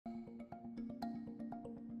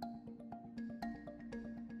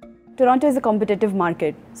Toronto is a competitive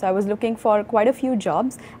market, so I was looking for quite a few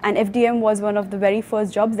jobs, and FDM was one of the very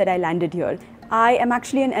first jobs that I landed here. I am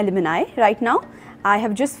actually an alumni right now. I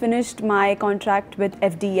have just finished my contract with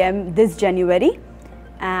FDM this January,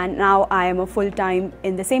 and now I am a full-time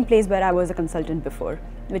in the same place where I was a consultant before,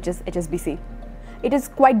 which is HSBC. It is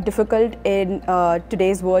quite difficult in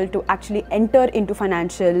today's world to actually enter into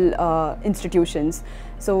financial institutions.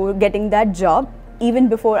 So getting that job, even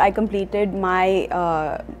before I completed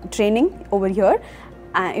my training over here,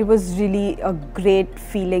 it was really a great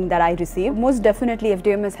feeling that I received. Most definitely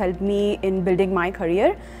FDM has helped me in building my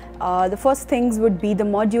career. The first things would be the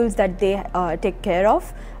modules that they take care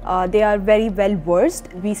of. They are very well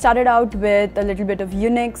versed. We started out with a little bit of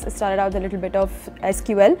Unix, started out with a little bit of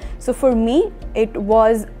SQL. So for me, it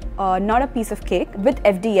was not a piece of cake. With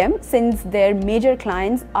FDM, since their major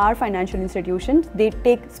clients are financial institutions, they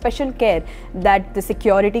take special care that the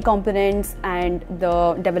security components and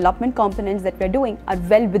the development components that we're doing are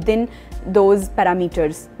well within those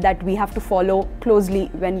parameters that we have to follow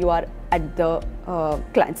closely when you are at the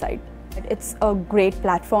client side. It's a great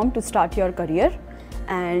platform to start your career,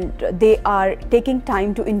 and they are taking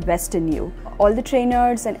time to invest in you. All the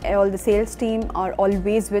trainers and all the sales team are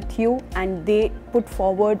always with you, and they put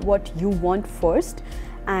forward what you want first,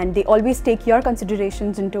 and they always take your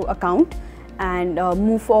considerations into account and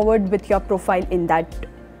move forward with your profile in that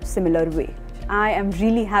similar way. I am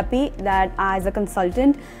really happy that as a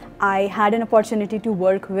consultant, I had an opportunity to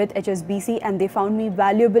work with HSBC, and they found me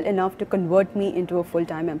valuable enough to convert me into a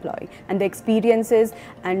full-time employee. And the experiences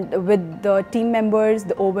and with the team members,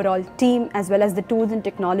 the overall team, as well as the tools and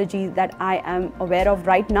technologies that I am aware of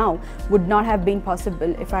right now would not have been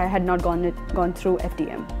possible if I had not gone through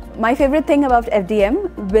FDM. My favorite thing about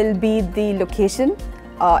FDM will be the location.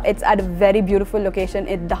 It's at a very beautiful location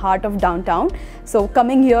in the heart of downtown. So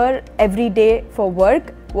coming here every day for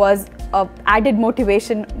work was added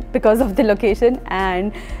motivation because of the location,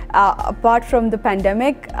 and apart from the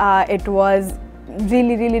pandemic, it was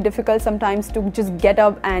really difficult sometimes to just get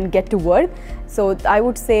up and get to work. So I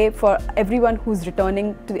would say for everyone who's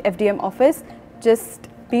returning to the FDM office, just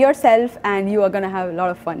be yourself and you are going to have a lot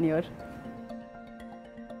of fun here.